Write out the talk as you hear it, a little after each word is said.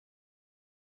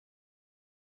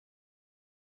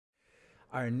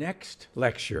Our next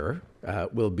lecturer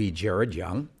will be Jared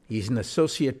Young. He's an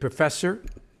associate professor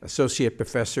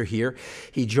here.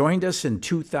 He joined us in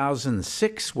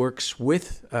 2006, works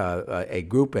with a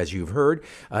group, as you've heard,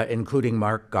 including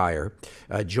Mark Geyer.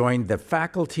 Joined the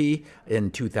faculty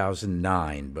in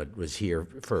 2009, but was here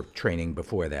for training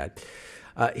before that.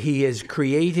 He has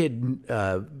created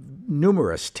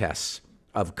numerous tests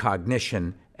of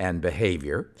cognition and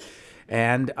behavior,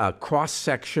 and a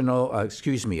cross-species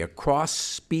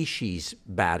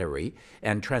battery,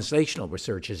 and translational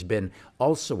research has been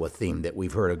also a theme that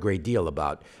we've heard a great deal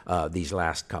about these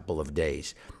last couple of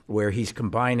days, where he's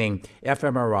combining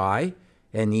fMRI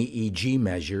and EEG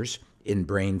measures in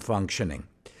brain functioning.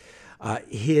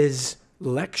 His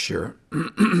lecture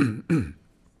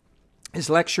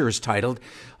is titled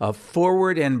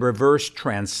Forward and Reverse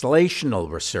Translational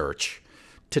Research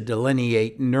to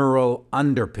Delineate Neural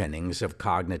Underpinnings of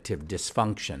Cognitive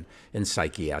Dysfunction in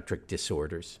Psychiatric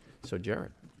Disorders. So,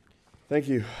 Jared. Thank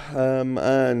you.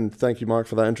 And thank you, Mark,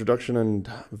 for that introduction,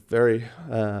 and very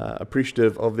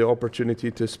appreciative of the opportunity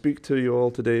to speak to you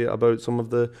all today about some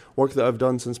of the work that I've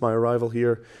done since my arrival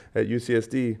here at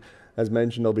UCSD. As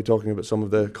mentioned, I'll be talking about some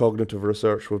of the cognitive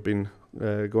research we've been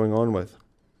going on with.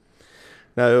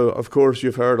 Now, of course,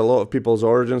 you've heard a lot of people's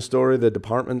origin story, the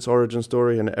department's origin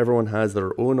story, and everyone has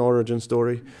their own origin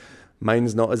story.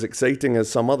 Mine's not as exciting as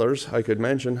some others I could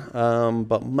mention,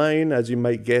 but mine, as you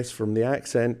might guess from the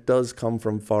accent, does come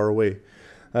from far away.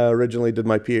 I originally did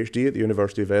my PhD at the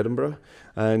University of Edinburgh,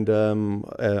 and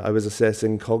I was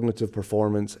assessing cognitive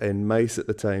performance in mice at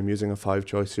the time using a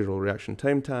 5-choice serial reaction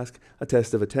time task, a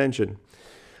test of attention.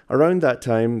 Around that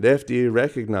time, the FDA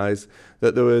recognized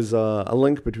that there was a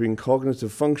link between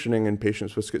cognitive functioning in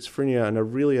patients with schizophrenia and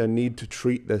a need to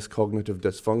treat this cognitive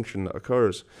dysfunction that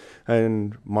occurs.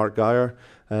 And Mark Geyer,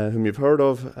 whom you've heard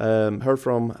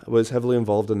from, was heavily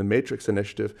involved in the Matrix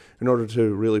initiative in order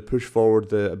to really push forward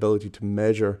the ability to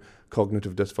measure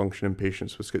cognitive dysfunction in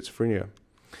patients with schizophrenia.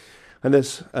 And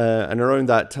around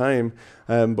that time,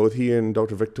 both he and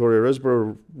Dr. Victoria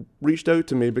Risborough reached out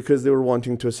to me because they were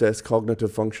wanting to assess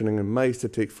cognitive functioning in mice to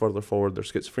take further forward their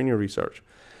schizophrenia research.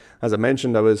 As I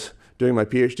mentioned, I was doing my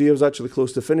PhD. I was actually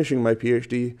close to finishing my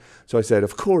PhD. So I said,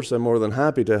 of course, I'm more than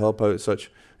happy to help out such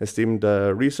esteemed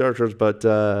researchers, but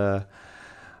I'm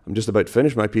just about to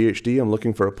finish my PhD. I'm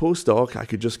looking for a postdoc. I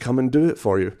could just come and do it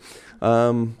for you.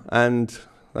 And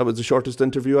that was the shortest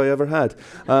interview I ever had.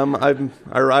 I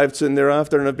arrived soon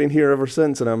thereafter, and I've been here ever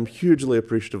since, and I'm hugely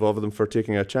appreciative of them for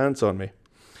taking a chance on me.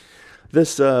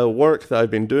 This work that I've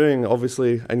been doing,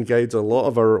 obviously, and guides a lot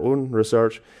of our own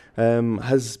research,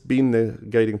 has been the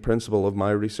guiding principle of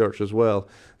my research as well,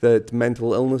 that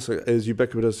mental illness is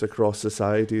ubiquitous across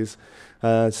societies.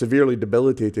 Severely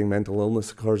debilitating mental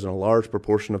illness occurs in a large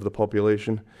proportion of the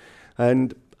population.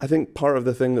 And I think part of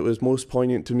the thing that was most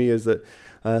poignant to me is that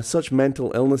such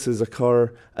mental illnesses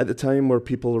occur at the time where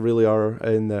people really are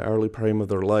in the early prime of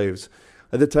their lives.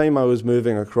 At the time I was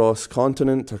moving across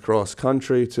continent, across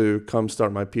country to come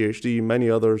start my PhD, many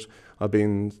others have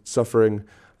been suffering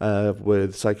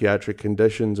with psychiatric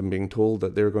conditions and being told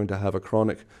that they're going to have a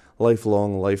chronic,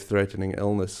 lifelong, life-threatening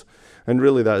illness. And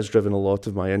really that has driven a lot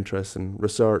of my interest in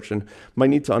research and my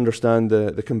need to understand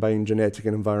the combined genetic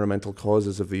and environmental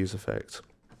causes of these effects.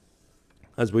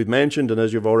 As we've mentioned, and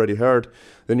as you've already heard,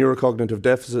 the neurocognitive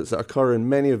deficits that occur in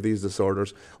many of these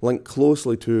disorders link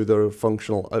closely to their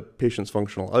patient's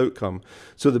functional outcome.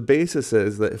 So the basis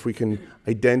is that if we can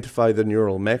identify the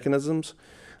neural mechanisms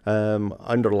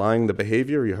underlying the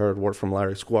behavior, you heard work from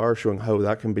Larry Squire showing how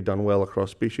that can be done well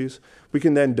across species, we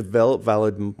can then develop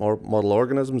valid model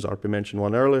organisms, Arpi mentioned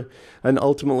one earlier, and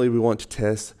ultimately we want to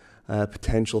test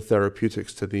potential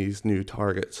therapeutics to these new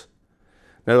targets.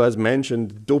 Now, as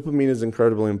mentioned, dopamine is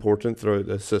incredibly important throughout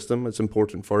the system. It's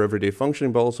important for everyday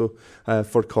functioning, but also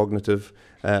for cognitive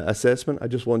assessment. I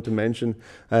just want to mention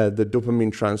the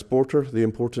dopamine transporter, the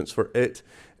importance for it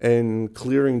in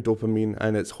clearing dopamine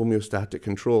and its homeostatic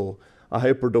control. A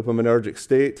hyperdopaminergic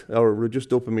state or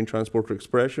reduced dopamine transporter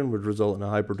expression would result in a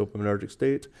hyperdopaminergic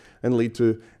state and lead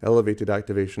to elevated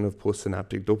activation of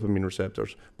postsynaptic dopamine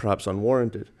receptors, perhaps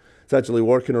unwarranted. It's actually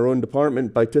work in our own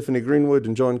department by Tiffany Greenwood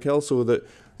and John Kelso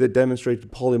that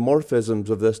demonstrated polymorphisms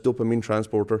of this dopamine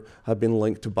transporter have been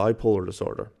linked to bipolar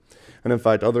disorder. And in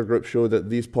fact, other groups show that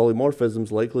these polymorphisms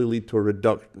likely lead to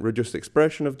a reduced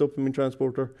expression of dopamine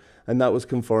transporter, and that was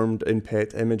confirmed in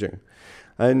PET imaging.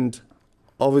 And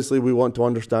obviously, we want to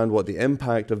understand what the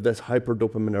impact of this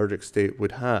hyperdopaminergic state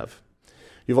would have.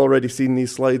 You've already seen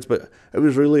these slides, but it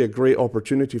was really a great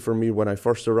opportunity for me when I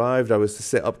first arrived. I was to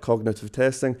set up cognitive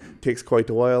testing. It takes quite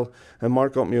a while. And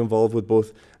Mark got me involved with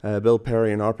both Bill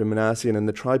Perry and Arpi Manassian and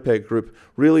the TRIPEC group,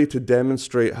 really to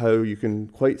demonstrate how you can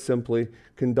quite simply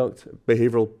conduct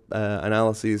behavioral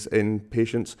analyses in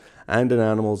patients and in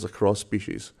animals across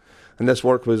species. And this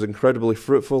work was incredibly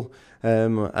fruitful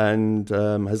and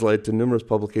has led to numerous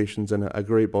publications and a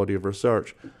great body of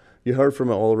research. You heard from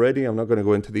it already. I'm not going to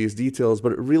go into these details,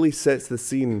 but it really sets the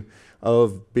scene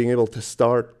of being able to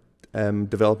start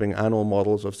developing animal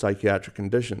models of psychiatric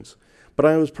conditions. But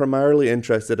I was primarily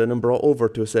interested in and brought over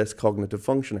to assess cognitive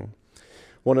functioning.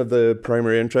 One of the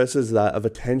primary interests is that of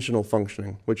attentional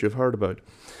functioning, which you've heard about.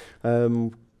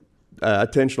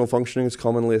 Attentional functioning is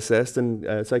commonly assessed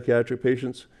in psychiatric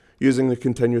patients using the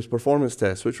continuous performance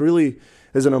test, which really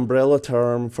is an umbrella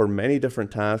term for many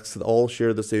different tasks that all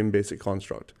share the same basic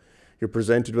construct. You're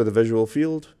presented with a visual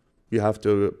field. You have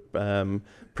to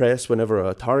press whenever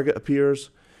a target appears.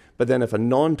 But then if a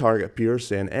non-target appears,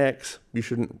 say an X, you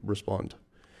shouldn't respond.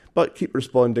 But keep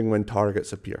responding when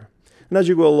targets appear. And as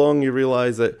you go along, you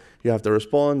realize that you have to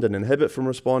respond and inhibit from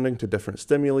responding to different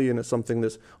stimuli, and it's something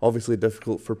that's obviously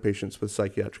difficult for patients with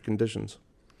psychiatric conditions.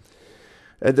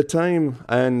 At the time,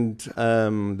 and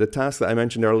the task that I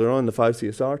mentioned earlier on, the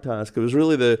 5CSR task, it was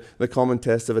really the common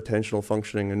test of attentional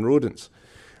functioning in rodents.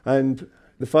 And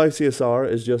the 5CSR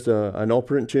is just an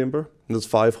operant chamber. There's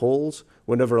 5 holes.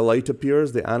 Whenever a light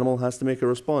appears, the animal has to make a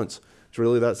response. It's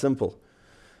really that simple.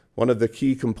 One of the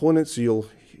key components, you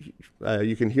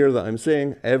can hear that I'm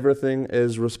saying, everything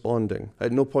is responding.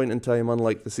 At no point in time,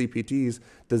 unlike the CPTs,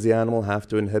 does the animal have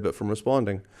to inhibit from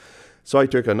responding. So I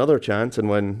took another chance, and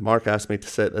when Mark asked me to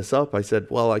set this up, I said,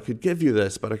 well, I could give you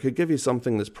this, but I could give you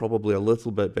something that's probably a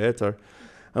little bit better,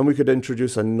 and we could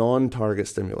introduce a non-target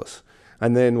stimulus.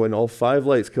 And then when all 5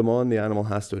 lights come on, the animal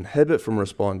has to inhibit from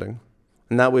responding.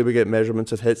 And that way we get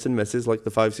measurements of hits and misses like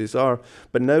the 5CSR,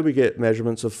 but now we get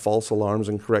measurements of false alarms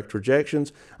and correct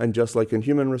rejections, and just like in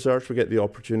human research, we get the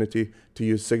opportunity to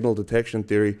use signal detection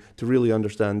theory to really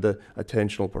understand the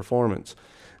attentional performance.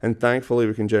 And thankfully,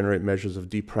 we can generate measures of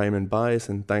D' and bias,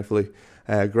 and thankfully,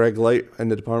 Greg Light in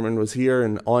the department was here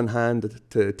and on hand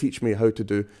to teach me how to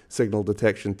do signal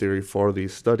detection theory for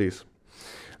these studies.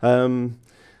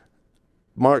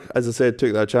 Mark, as I said,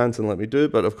 took that chance and let me do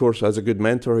it, but of course, as a good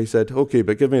mentor, he said, okay,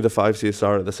 but give me the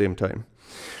 5CSR at the same time.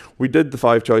 We did the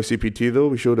 5-choice CPT though.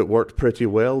 We showed it worked pretty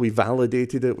well. We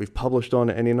validated it. We've published on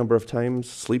it any number of times.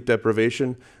 Sleep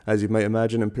deprivation, as you might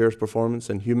imagine, impairs performance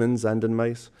in humans and in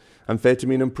mice.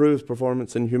 Amphetamine improves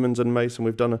performance in humans and mice, and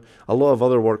we've done a lot of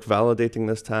other work validating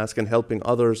this task and helping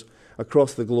others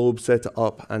across the globe set it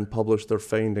up and publish their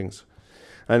findings.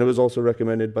 And it was also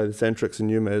recommended by the Centrix and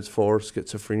NewMeds for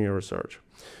schizophrenia research.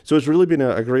 So it's really been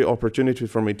a great opportunity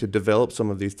for me to develop some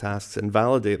of these tasks and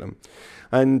validate them.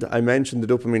 And I mentioned the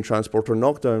dopamine transporter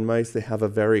knockdown mice. They have a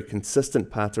very consistent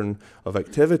pattern of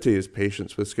activity as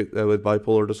patients with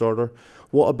bipolar disorder.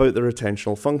 What about their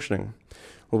attentional functioning?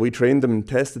 Well, we trained them and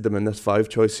tested them in this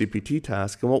 5-choice CPT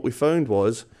task, and what we found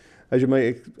was, as you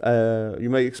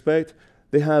might expect,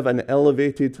 they have an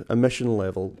elevated emission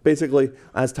level. Basically,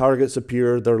 as targets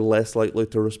appear, they're less likely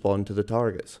to respond to the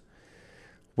targets.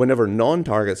 Whenever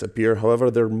non-targets appear, however,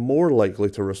 they're more likely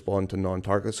to respond to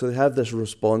non-targets, so they have this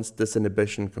response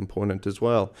disinhibition component as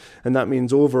well. And that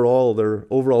means overall, their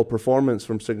overall performance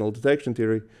from signal detection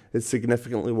theory is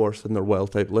significantly worse than their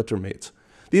wild-type litter mates.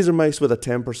 These are mice with a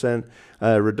 10%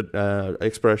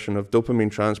 expression of dopamine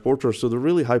transporters, so they're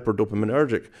really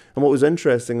hyperdopaminergic. And what was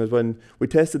interesting is when we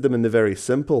tested them in the very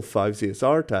simple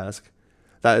 5CSR task,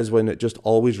 that is when it just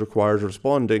always requires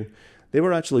responding, they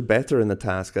were actually better in the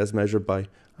task as measured by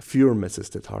fewer misses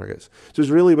to targets. So it's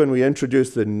really when we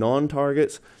introduced the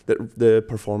non-targets that the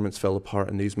performance fell apart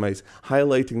in these mice,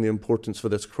 highlighting the importance for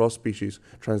this cross-species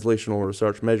translational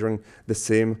research measuring the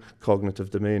same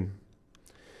cognitive domain.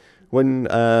 When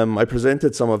I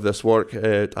presented some of this work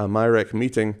at a MyRec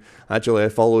meeting, actually I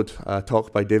followed a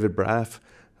talk by David Braff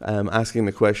asking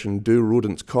the question, do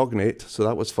rodents cognate? So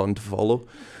that was fun to follow.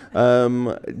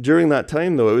 During that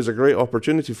time, though, it was a great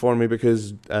opportunity for me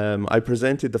because I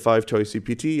presented the 5-choice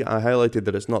CPT. I highlighted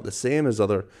that it's not the same as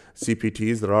other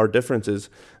CPTs. There are differences.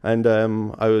 And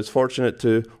I was fortunate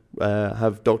to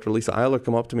have Dr. Lisa Eiler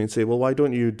come up to me and say, well, why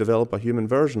don't you develop a human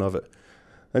version of it?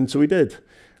 And so we did.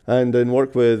 And in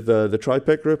work with the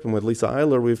TRIPEC group and with Lisa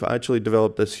Eiler, we've actually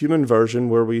developed this human version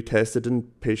where we tested in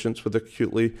patients with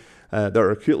that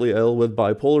are acutely ill with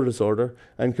bipolar disorder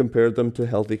and compared them to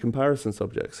healthy comparison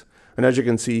subjects. And as you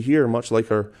can see here, much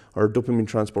like our dopamine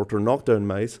transporter knockdown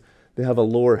mice, they have a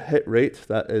lower hit rate.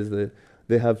 That is the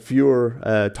They have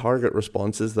fewer target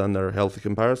responses than their healthy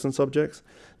comparison subjects.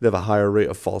 They have a higher rate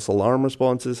of false alarm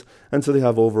responses, and so they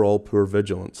have overall poor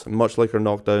vigilance. And much like our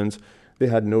knockdowns, they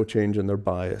had no change in their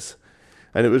bias.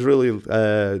 And it was really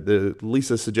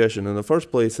Lisa's suggestion in the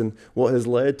first place, and what has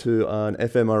led to an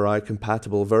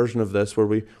fMRI-compatible version of this, where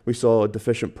we saw a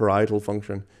deficient parietal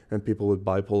function in people with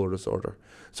bipolar disorder.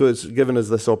 So it's given us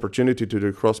this opportunity to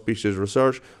do cross-species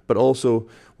research, but also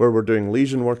where we're doing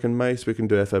lesion work in mice, we can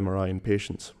do fMRI in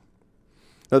patients.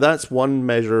 Now that's one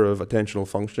measure of attentional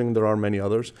functioning. There are many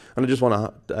others, and I just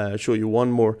want to show you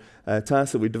one more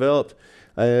task that we developed.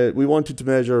 We wanted to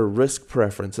measure risk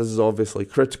preference. This is obviously a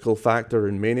critical factor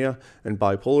in mania and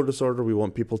bipolar disorder. We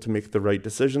want people to make the right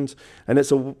decisions, and it's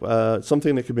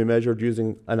something that can be measured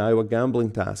using an Iowa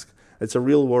gambling task. It's a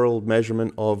real-world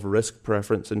measurement of risk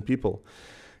preference in people.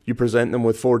 You present them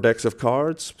with 4 decks of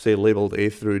cards, say labeled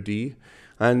A through D,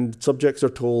 and subjects are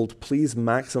told, please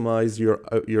maximize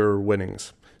your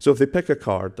winnings. So if they pick a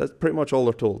card, that's pretty much all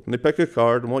they're told. And they pick a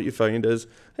card, and what you find is,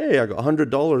 hey, I got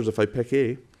 $100 if I pick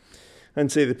A.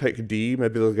 And say they pick D,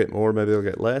 maybe they'll get more, maybe they'll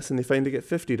get less, and they find they get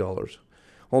 $50.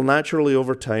 Well, naturally,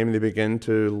 over time, they begin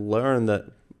to learn that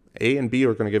A and B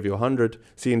are going to give you 100,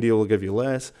 C and D will give you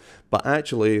less, but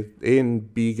actually, A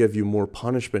and B give you more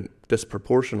punishment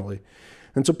disproportionately.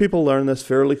 And so people learn this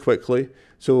fairly quickly.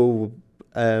 So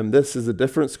this is a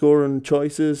different score in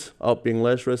choices, up being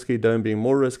less risky, down being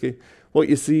more risky. What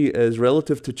you see is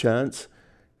relative to chance,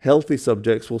 healthy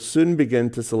subjects will soon begin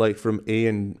to select from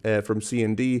from C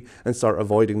and D and start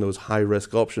avoiding those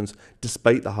high-risk options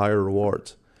despite the higher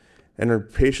rewards. In our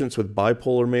patients with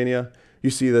bipolar mania, you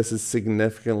see this is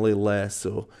significantly less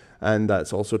so, and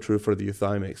that's also true for the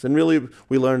euthymics. And really,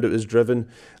 we learned it was driven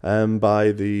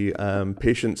by the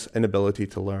patient's inability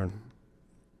to learn.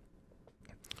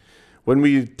 When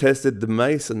we tested the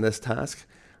mice in this task,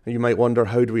 you might wonder,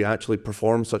 how do we actually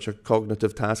perform such a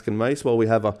cognitive task in mice? Well, we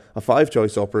have a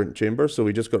 5-choice operant chamber, so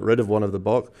we just got rid of one of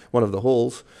the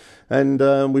holes,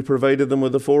 and we provided them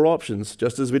with the 4 options,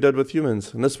 just as we did with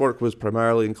humans. And this work was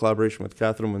primarily in collaboration with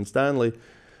Catherine and Stanley,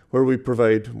 where we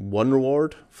provide 1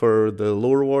 reward for the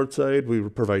low reward side, we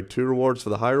provide 2 rewards for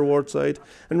the high reward side,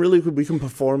 and really we can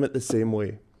perform it the same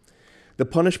way. The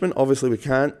punishment, obviously we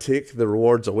can't take the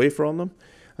rewards away from them,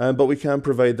 but we can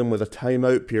provide them with a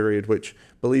timeout period, which,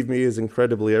 believe me, is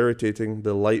incredibly irritating.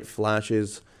 The light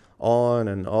flashes on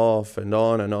and off and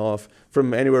on and off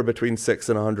from anywhere between 6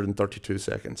 and 132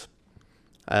 seconds.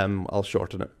 I'll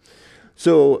shorten it.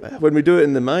 So when we do it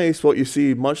in the mice, what you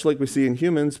see, much like we see in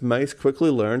humans, mice quickly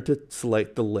learn to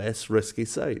select the less risky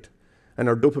side. And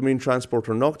our dopamine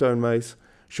transporter knockdown mice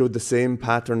showed the same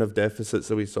pattern of deficits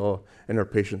that we saw in our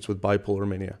patients with bipolar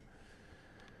mania.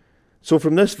 So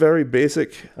from this very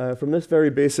basic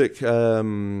behavioral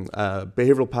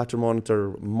pattern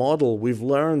monitor model, we've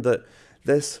learned that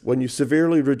when you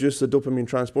severely reduce the dopamine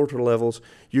transporter levels,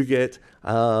 you get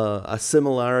a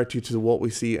similarity to what we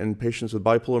see in patients with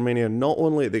bipolar mania, not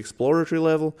only at the exploratory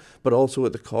level, but also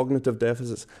at the cognitive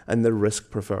deficits and the risk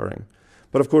preferring.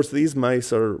 But of course, these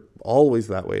mice are always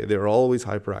that way. They're always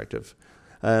hyperactive.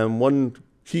 One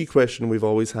key question we've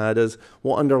always had is,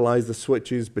 what underlies the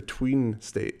switches between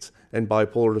states in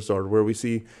bipolar disorder, where we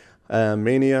see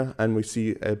mania and we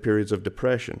see periods of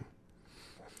depression?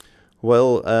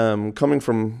 Well, coming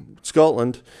from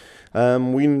Scotland,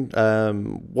 one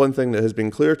thing that has been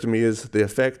clear to me is the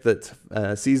effect that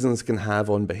seasons can have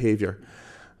on behavior.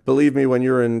 Believe me, when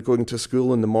you're going to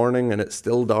school in the morning and it's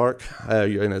still dark,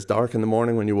 and it's dark in the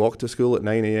morning when you walk to school at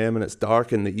 9 a.m. and it's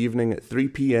dark in the evening at 3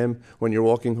 p.m. when you're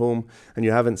walking home and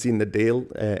you haven't seen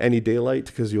any daylight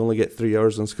because you only get 3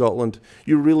 hours in Scotland,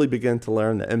 you really begin to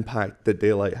learn the impact that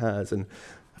daylight has. And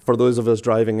for those of us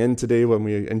driving in today, when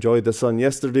we enjoyed the sun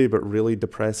yesterday but really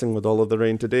depressing with all of the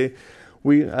rain today,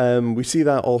 we see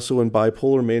that also in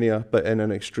bipolar mania, but in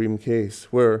an extreme case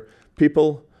where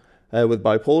people with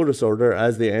bipolar disorder,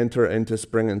 as they enter into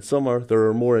spring and summer, there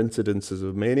are more incidences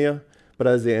of mania, but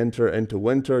as they enter into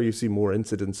winter, you see more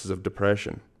incidences of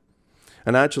depression.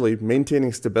 And actually,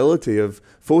 maintaining stability of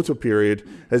photoperiod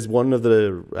is one of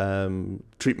the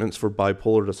treatments for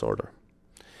bipolar disorder.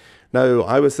 Now,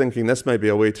 I was thinking this might be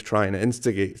a way to try and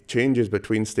instigate changes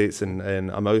between states in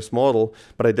a mouse model,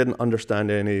 but I didn't understand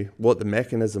what the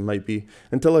mechanism might be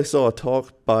until I saw a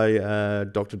talk by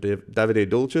Dr. Davide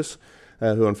Dulcis,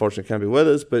 who unfortunately can't be with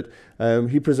us, but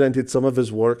he presented some of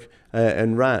his work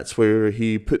in rats, where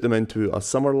he put them into a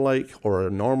summer-like or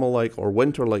a normal-like or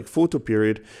winter-like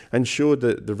photoperiod and showed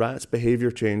that the rats'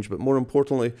 behavior changed, but more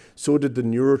importantly, so did the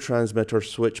neurotransmitter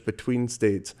switch between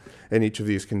states in each of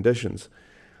these conditions.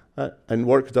 And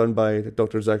work done by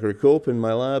Dr. Zachary Cope in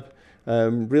my lab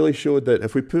really showed that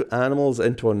if we put animals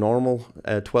into a normal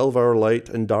 12-hour light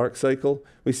and dark cycle,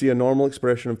 we see a normal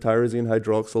expression of tyrosine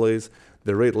hydroxylase,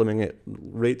 the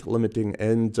rate-limiting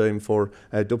enzyme for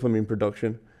dopamine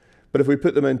production. But if we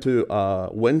put them into a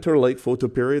winter-like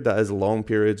photoperiod that has long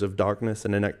periods of darkness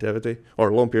and inactivity,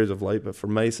 or long periods of light, but for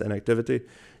mice inactivity,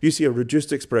 you see a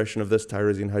reduced expression of this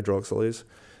tyrosine hydroxylase.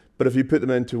 But if you put them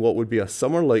into what would be a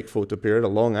summer-like photoperiod, a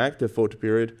long active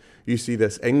photoperiod, you see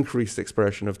this increased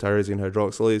expression of tyrosine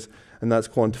hydroxylase, and that's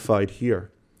quantified here.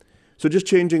 So just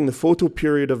changing the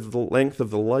photoperiod of the length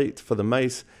of the light for the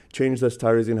mice changed this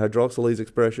tyrosine hydroxylase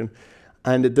expression,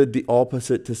 and it did the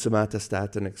opposite to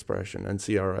somatostatin expression and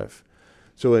CRF.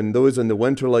 So in those in the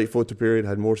winter light photoperiod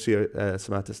had more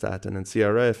somatostatin and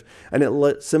CRF, and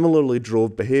it similarly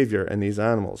drove behavior in these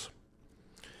animals.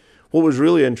 What was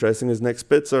really interesting is Nick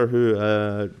Spitzer, who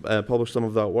published some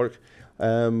of that work,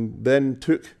 then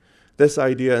took this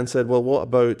idea and said, well, what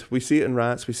about, we see it in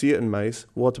rats, we see it in mice,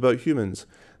 what about humans?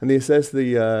 And they assessed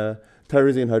the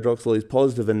tyrosine hydroxylase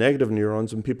positive and negative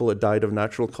neurons in people that died of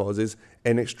natural causes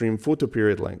in extreme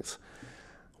photoperiod lengths.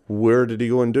 Where did he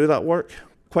go and do that work?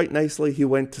 Quite nicely, he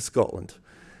went to Scotland.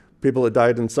 People that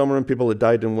died in summer and people that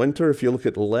died in winter. If you look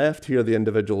at the left, here the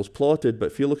individuals plotted,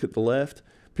 but if you look at the left,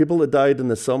 people that died in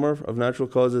the summer of natural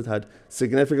causes had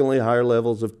significantly higher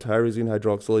levels of tyrosine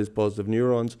hydroxylase positive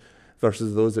neurons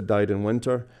versus those that died in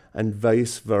winter, and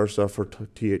vice versa for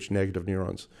Th negative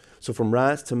neurons. So from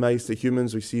rats to mice to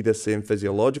humans, we see this same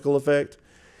physiological effect.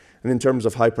 And in terms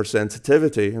of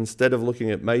hypersensitivity, instead of looking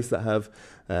at mice that have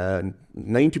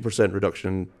 90% reduction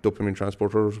in dopamine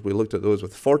transporters, we looked at those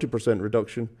with 40%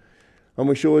 reduction, and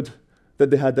we showed that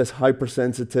they had this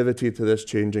hypersensitivity to this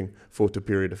changing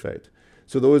photoperiod effect.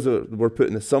 So those that were put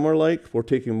in the summer-like were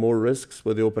taking more risks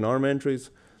with the open arm entries.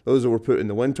 Those that were put in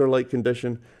the winter-like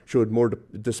condition showed more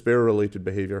despair-related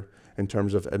behavior in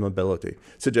terms of immobility,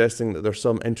 suggesting that there's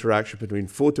some interaction between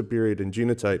photoperiod and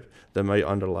genotype that might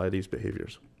underlie these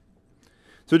behaviors.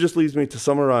 So it just leaves me to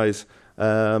summarize.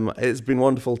 It's been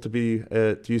wonderful to be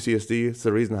at UCSD. It's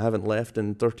the reason I haven't left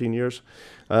in 13 years,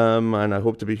 and I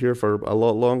hope to be here for a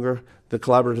lot longer. The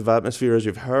collaborative atmosphere, as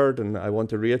you've heard, and I want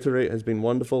to reiterate, has been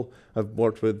wonderful. I've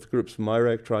worked with groups from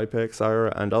IREC, TRIPEC,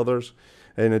 SIRA, and others,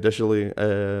 and additionally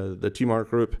the TMARC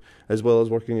group, as well as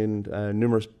working in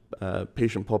numerous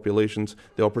patient populations.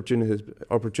 The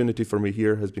opportunity for me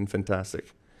here has been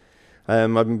fantastic.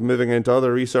 I'm moving into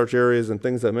other research areas and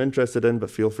things that I'm interested in, but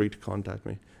feel free to contact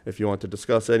me if you want to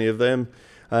discuss any of them.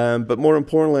 But more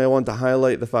importantly, I want to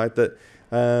highlight the fact that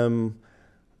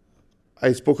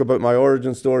I spoke about my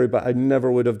origin story, but I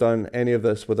never would have done any of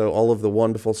this without all of the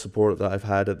wonderful support that I've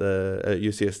had at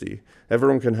UCSD.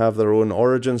 Everyone can have their own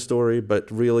origin story,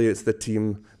 but really it's the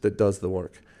team that does the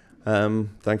work.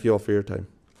 Thank you all for your time.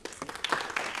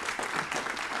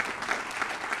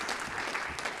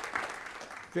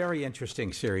 Very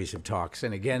interesting series of talks.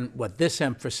 And again, what this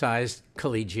emphasized,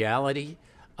 collegiality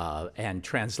and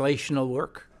translational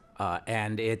work.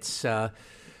 And it's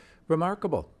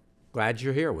remarkable. Glad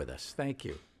you're here with us. Thank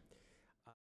you.